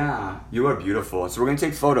 Yeah, you are beautiful. So we're going to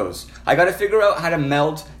take photos. I got to figure out how to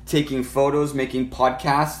meld taking photos, making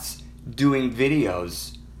podcasts, doing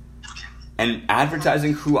videos, and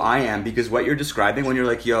advertising who I am, because what you're describing when you're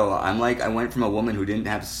like, yo, I went from a woman who didn't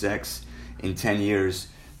have sex in 10 years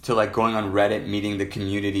to like going on Reddit, meeting the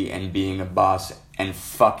community and being a boss and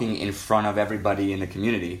fucking in front of everybody in the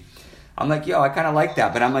community. I'm like, yo, I kind of like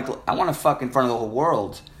that, but I'm like, I want to fuck in front of the whole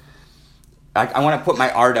world. I want to put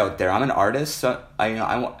my art out there. I'm an artist, so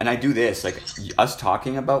I do this. Like, us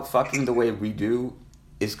talking about fucking the way we do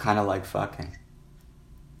is kind of like fucking.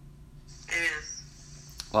 It is.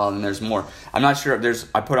 Well, and there's more. I'm not sure if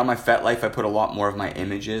I put on my FetLife, I put a lot more of my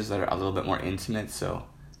images that are a little bit more intimate, so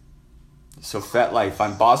FetLife.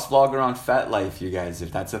 I'm boss vlogger on FetLife, you guys,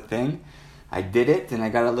 if that's a thing. I did it, and I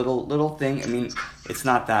got a little thing. I mean, it's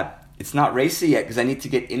not racy yet, because I need to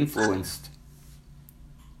get influenced.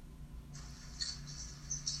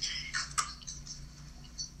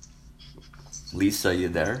 Lisa, you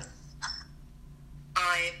there?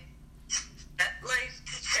 I'm FetLife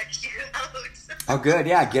to check you out. Oh, good.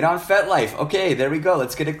 Yeah, get on FetLife. Okay, there we go.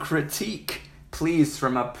 Let's get a critique, please,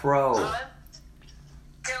 from a pro. What's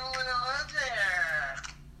going on there?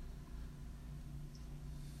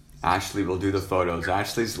 Ashley will do the photos.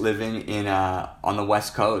 Ashley's living on the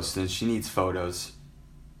West Coast, and she needs photos.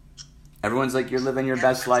 Everyone's like, you're living your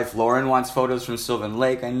best life. Lauren wants photos from Sylvan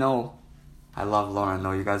Lake. I know. I love Lauren,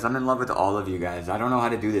 though, you guys. I'm in love with all of you guys. I don't know how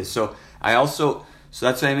to do this. So So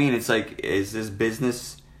that's what I mean. It's like, is this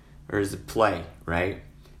business or is it play, right?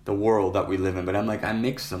 The world that we live in. But I'm like, I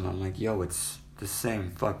mix them. I'm like, yo, it's the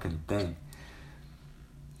same fucking thing.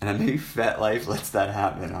 And then maybe FetLife lets that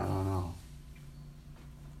happen. I don't know.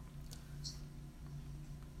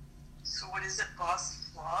 So what is it, Boss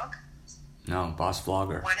Vlog? No, Boss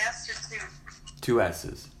Vlogger. 1 S or 2? 2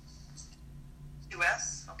 S's. 2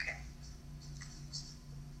 S? Okay.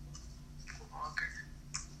 Vlogger.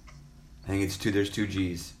 I think it's 2, there's 2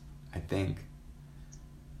 G's. I think.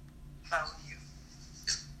 Found you.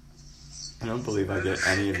 I don't believe I get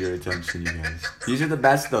any of your attention, you guys. These are the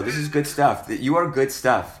best, though. This is good stuff. You are good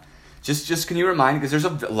stuff. Just can you remind, because there's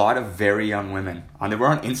a lot of very young women we're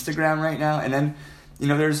on Instagram right now, and then, you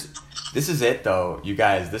know, this is it, though, you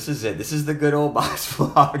guys. This is it. This is the good old Boss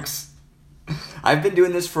Vlogs. I've been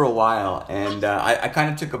doing this for a while, and I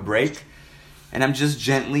kind of took a break, and I'm just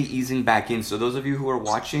gently easing back in. So those of you who are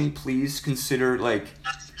watching, please consider, like,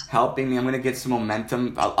 helping me. I'm going to get some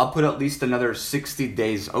momentum. I'll put at least another 60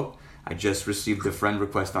 days. Oh, I just received a friend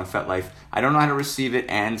request on FetLife. I don't know how to receive it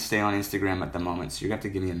and stay on Instagram at the moment, so you're going to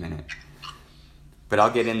have to give me a minute. But I'll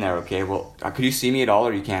get in there, okay? Well, could you see me at all,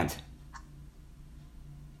 or you can't?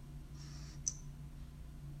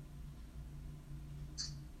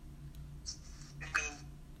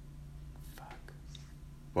 Fuck.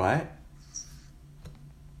 What?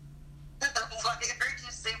 I heard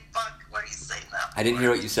you say fuck. What are you saying now? I didn't hear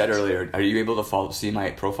what you said earlier. Are you able to see my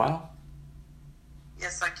profile?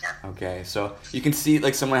 Yes, I can. Okay, so you can see,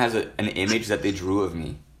 like, someone has an image that they drew of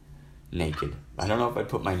me naked. I don't know if I'd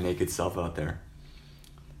put my naked self out there.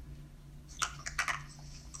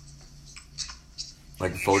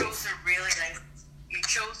 Like, photos. You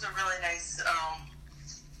chose a really nice,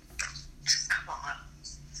 come on.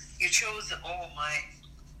 You chose a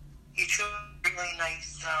really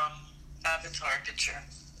nice, avatar picture.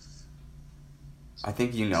 I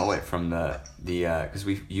think you know it from because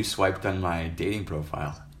you swiped on my dating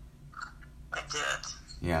profile. I did.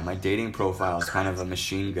 Yeah, my dating profile is kind of a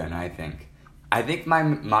machine gun, I think. I think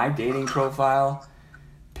my dating profile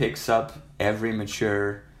picks up every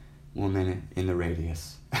mature woman in the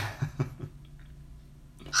radius.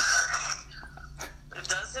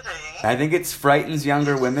 Does it, eh? I think it frightens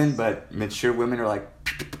younger women, but mature women are like,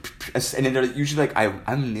 and they're usually like,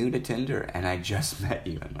 I'm new to Tinder and I just met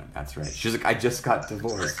you. I'm like, that's right. She's like, I just got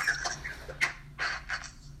divorced.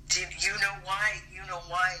 You know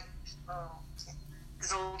why?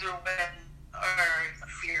 Because older women are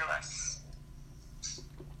fearless.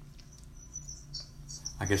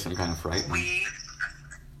 I guess I'm kind of frightened. We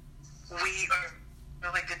are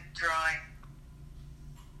really good drawing.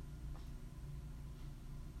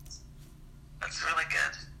 That's really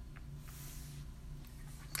good.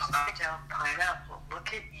 Pineapple. Look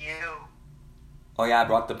at you. Oh yeah, I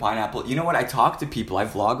brought the pineapple. You know what? I talk to people. I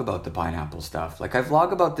vlog about the pineapple stuff. Like, I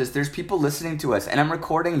vlog about this. There's people listening to us, and I'm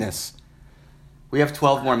recording this. We have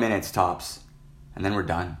 12 more minutes tops, and then we're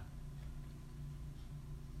done.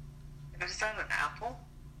 Is that an apple?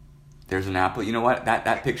 There's an apple. You know what?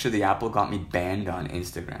 That picture of the apple got me banned on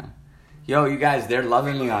Instagram. Yo, you guys, they're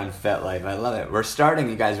loving me on FetLife. I love it. We're starting,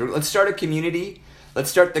 you guys. Let's start a community. Let's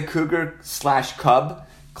start the Cougar/Cub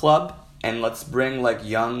Club, and let's bring, like,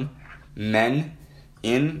 young men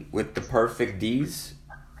in with the perfect D's,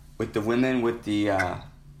 with the women with the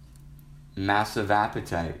massive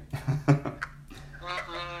appetite.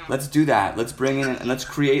 Let's do that. Let's bring in, and let's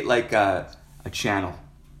create, like, a channel.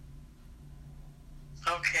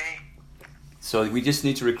 Okay. So we just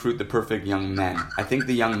need to recruit the perfect young men. I think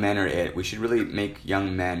the young men are it. We should really make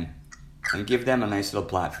young men and give them a nice little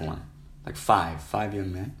platform. Like five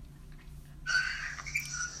young men.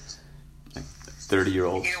 Like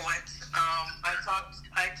 30-year-olds. You know what?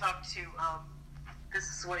 I talked to, this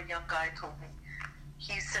is what a young guy told me.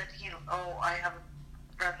 He said I have a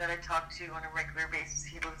friend that I talk to on a regular basis.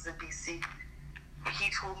 He lives in BC. He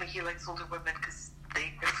told me he likes older women because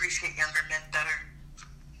they appreciate younger men better.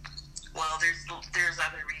 Well, there's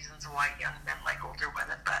other reasons why young men like older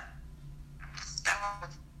women, but that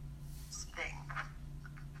was the thing.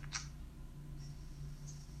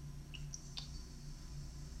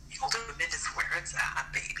 Older women is where it's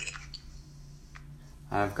at, baby.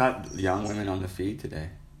 I've got young women on the feed today.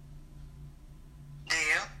 Do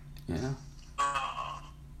you? Yeah. Oh.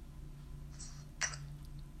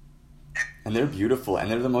 And they're beautiful,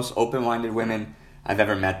 and they're the most open-minded women I've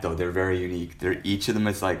ever met, though. They're very unique. Each of them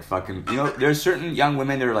is like fucking... You know, there are certain young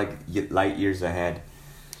women that are like light years ahead.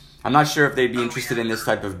 I'm not sure if they'd be interested in this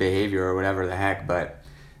type of behavior or whatever the heck, but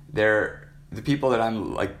they're the people that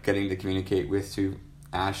I'm, like, getting to communicate with too.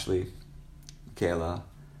 Ashley, Kayla.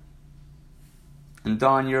 And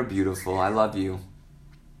Dawn, you're beautiful. I love you.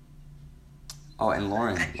 Oh, and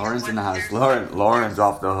Lauren. And you know Lauren's in the what? house. There's- Lauren's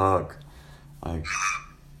off the hook. Like,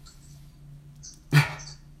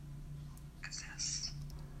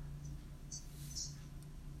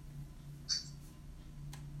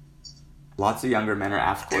 lots of younger men are,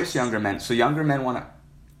 of course, younger men. So younger men want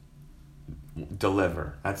to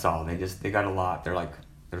deliver. That's all. They got a lot.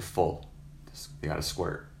 They're full. They got a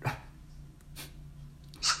squirt.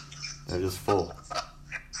 They're just full.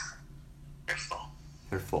 They're full.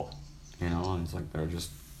 They're full. You know, and it's like they're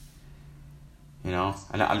just, you know.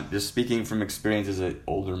 And I'm just speaking from experience as an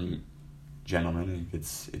older gentleman.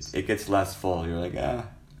 It gets less full. You're like, ah.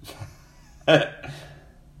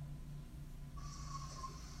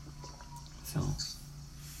 So,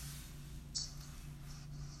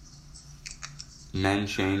 men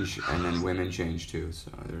change and then women change too.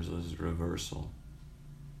 So there's this reversal.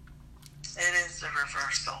 It is a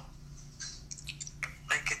reversal.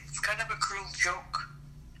 Like, it's kind of a cruel joke.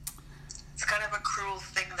 It's kind of a cruel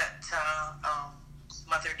thing that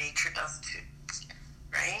Mother Nature does too,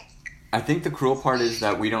 right? I think the cruel part is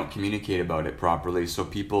that we don't communicate about it properly, so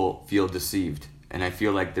people feel deceived. And I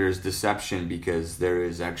feel like there's deception because there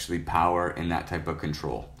is actually power in that type of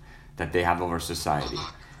control that they have over society.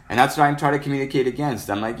 And that's what I'm trying to communicate against.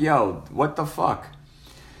 I'm like, yo, what the fuck?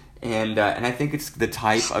 And I think it's the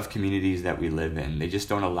type of communities that we live in. They just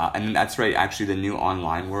don't allow, and that's right, actually the new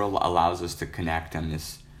online world allows us to connect on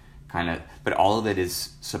this kind of, but all of it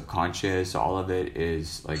is subconscious, all of it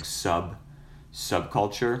is like subculture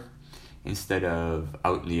instead of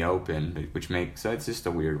out in the open, which makes, so it's just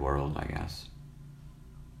a weird world, I guess.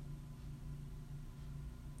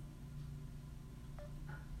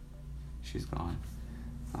 She's gone.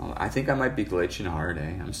 Oh, I think I might be glitching hard,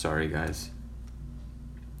 eh? I'm sorry, guys.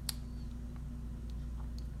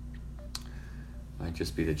 Might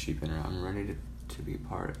just be the cheap internet. I'm ready to be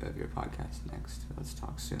part of your podcast next. Let's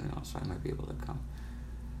talk soon. Also, I might be able to come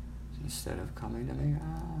instead of coming to me.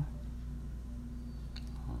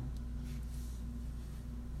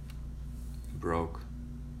 Broke.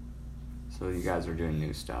 So you guys are doing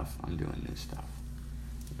new stuff. I'm doing new stuff.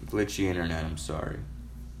 Glitchy internet. I'm sorry.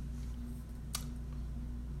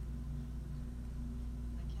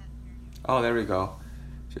 Oh, there we go.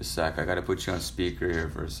 Just a sec. I gotta put you on speaker here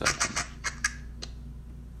for a second.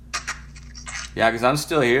 Yeah, because I'm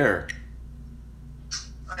still here.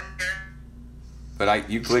 But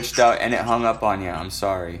you glitched out and it hung up on you. I'm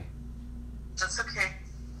sorry. That's okay.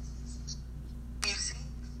 You see?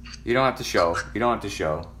 You don't have to show. You don't have to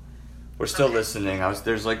show. We're still listening.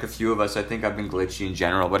 There's like a few of us. I think I've been glitchy in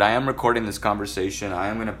general. But I am recording this conversation. I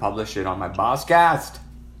am going to publish it on my Bosscast.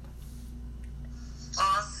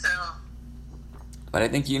 Awesome. But I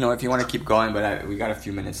think, if you want to keep going, but we got a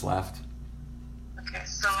few minutes left. Okay,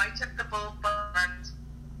 so I took the bull bond,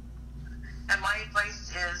 and my advice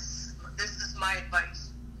is, this is my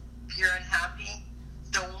advice. If you're unhappy,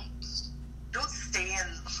 don't stay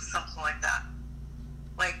in something like that.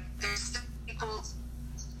 Like, there's people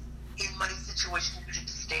in my situation who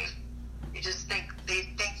just stay. They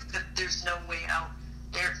think that there's no way out.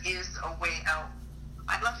 There is a way out.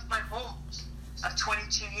 I left my home of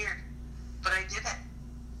 22 years, but I didn't.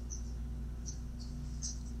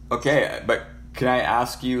 Okay, but can I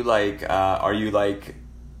ask you, are you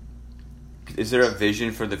is there a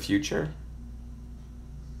vision for the future?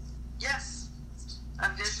 Yes, a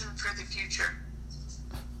vision for the future.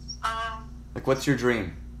 What's your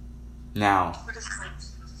dream now?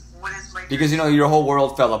 What is my Because, your whole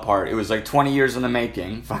world fell apart. It was 20 years in the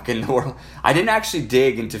making. Fucking the world. I didn't actually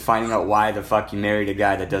dig into finding out why the fuck you married a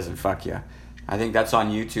guy that doesn't fuck you. I think that's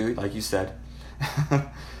on you too, like you said.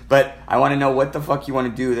 But I want to know what the fuck you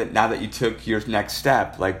want to do now that you took your next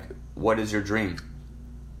step. What is your dream?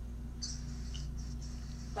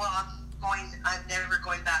 Well, I'm never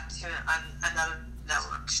going back to another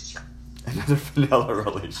relationship. Another vanilla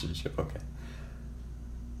relationship, okay.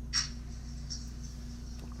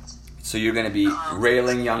 So you're going to be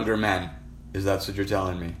railing younger men. Is that what you're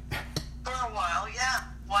telling me? For a while, yeah.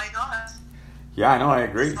 Why not? Yeah, I know, I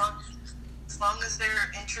agree. As long as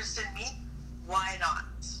they're interested in me, why not?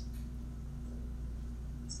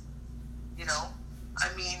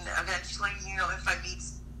 Eventually, if I meet,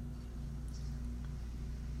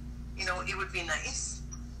 it would be nice.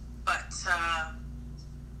 But,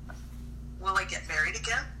 will I get married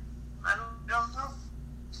again? I don't know.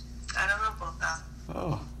 I don't know about that.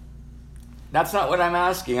 Oh. That's not what I'm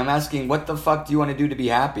asking. I'm asking, what the fuck do you want to do to be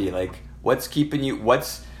happy? What's keeping you, do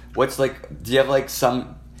you have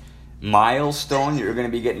some milestone you're going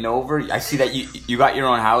to be getting over? I see that you got your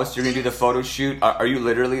own house. You're going to do the photo shoot. Are you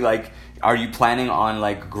literally are you planning on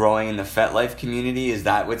like growing in the FetLife community? Is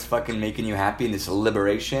that what's fucking making you happy in this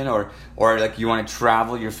liberation, or like you want to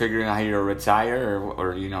travel? You're figuring out how you're retire,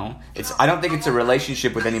 or you know, it's. I don't think it's a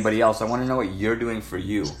relationship with anybody else. I want to know what you're doing for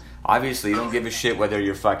you. Obviously, you don't give a shit whether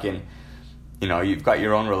you're fucking, you know, you've got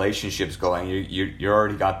your own relationships going. You're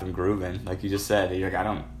already got them grooving, like you just said. You're like,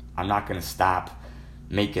 I'm not gonna stop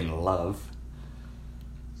making love.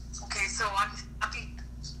 Okay, so I'm happy.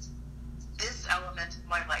 This element of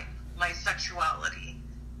my life, my sexuality,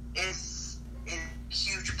 is a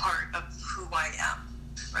huge part of who I am,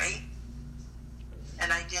 right?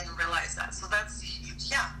 And I didn't realize that. So that's huge.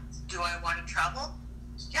 Yeah. Do I want to travel?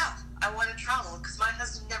 Yeah, I want to travel because my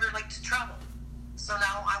husband never liked to travel. So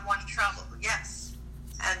now I want to travel. Yes.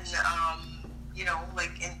 And, you know,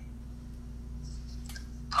 like in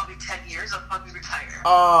probably 10 years, I'll probably retire.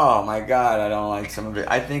 Oh my God, I don't like some of it.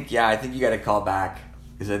 I think you got to call back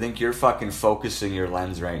because I think you're fucking focusing your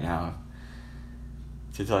lens right now.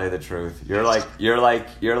 To tell you the truth, you're like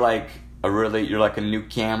a new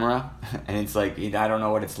camera, and it's like I don't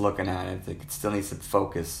know what it's looking at. It's like it still needs to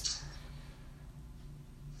focus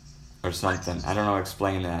or something. I don't know how to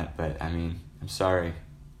explain that, but I mean, I'm sorry.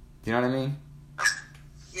 Do you know what I mean?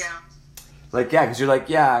 Yeah. Like, yeah, because you're like,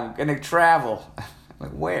 yeah, I'm gonna travel.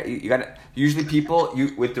 Like, where? You gotta. Usually, people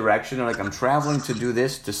with direction are like, I'm traveling to do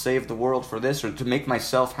this, to save the world for this, or to make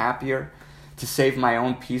myself happier, to save my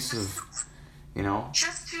own piece of, you know.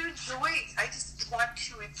 Just to enjoy. I just want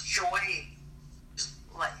to enjoy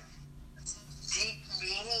life. Deep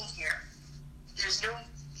meaning here. There's no.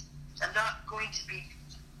 I'm not going to be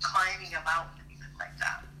climbing a mountain or anything like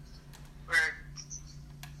that. Where,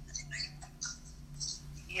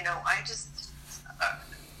 you know, I just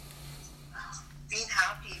being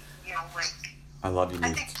happy. You know, like. I love you,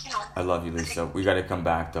 Lisa. I think, you know. I love you, Lisa. We got to come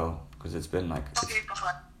back though, because it's been like. Okay,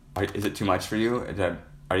 bye. Is it too much for you?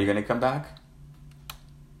 Are you gonna come back?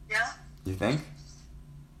 Yeah. You think?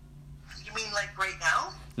 You mean like right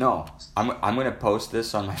now? No, I'm gonna post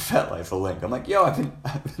this on my FetLife, a link. I'm like, yo, I've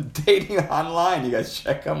been dating online. You guys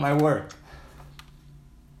check out my work.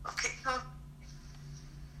 Okay. So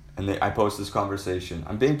And I post this conversation.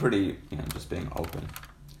 I'm being pretty, just being open.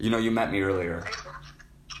 You know, you met me earlier.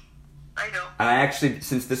 I know. And I actually,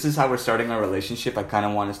 since this is how we're starting our relationship, I kind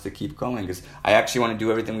of want us to keep going because I actually want to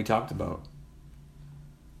do everything we talked about.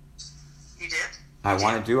 You did? I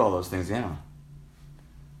want to do all those things, yeah.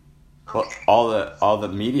 Okay. Well, all the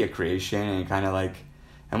media creation and kind of like,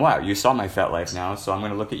 and wow, you saw my FetLife now, so I'm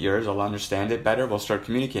going to look at yours. I'll understand it better. We'll start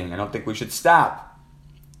communicating. I don't think we should stop.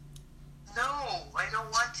 No, I don't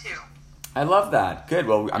want to. I love that. Good.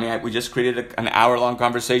 Well, I mean, we just created an hour-long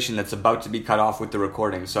conversation that's about to be cut off with the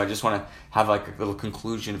recording, so I just want to have like a little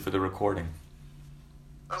conclusion for the recording.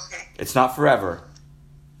 Okay. It's not forever.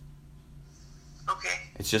 Okay.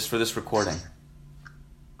 It's just for this recording.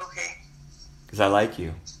 Okay. Because I like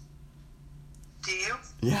you. Do you?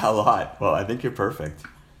 Yeah, a lot. Well, I think you're perfect.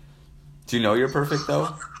 Do you know you're perfect, though?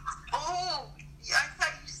 Oh, I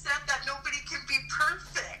thought you said that nobody can be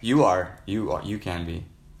perfect. You are. You can be.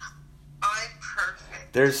 I'm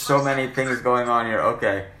perfect. There's so many things going on here.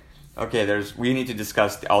 Okay, we need to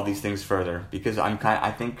discuss all these things further because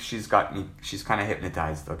I think she's kind of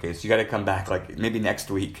hypnotized. Okay, so you got to come back like maybe next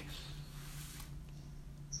week.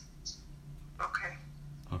 Okay.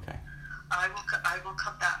 Okay. I will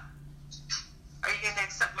come back. Are you going to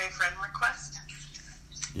accept my friend request?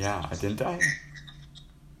 Yeah, didn't I?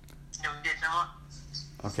 No, you did not.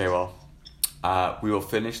 Okay, well, we will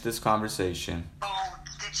finish this conversation. Oh,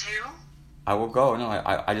 did you? I will go. No,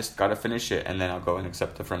 I just got to finish it and then I'll go and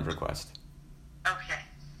accept the friend request. Okay.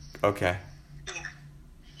 Okay.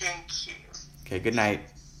 Thank you. Okay, good night.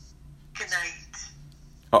 Good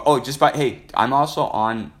night. Hey, I'm also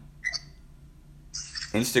on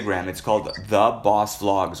Instagram. It's called The Boss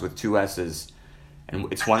Vlogs with 2 S's.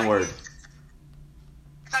 And it's one word.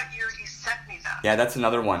 I thought you already sent me that. Yeah, that's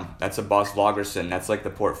another one. That's a Boss Vloggerson. That's like the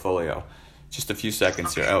portfolio. Just a few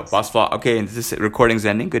seconds here. Oh, Boss Vlog. Okay, and this recording's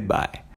ending. Goodbye.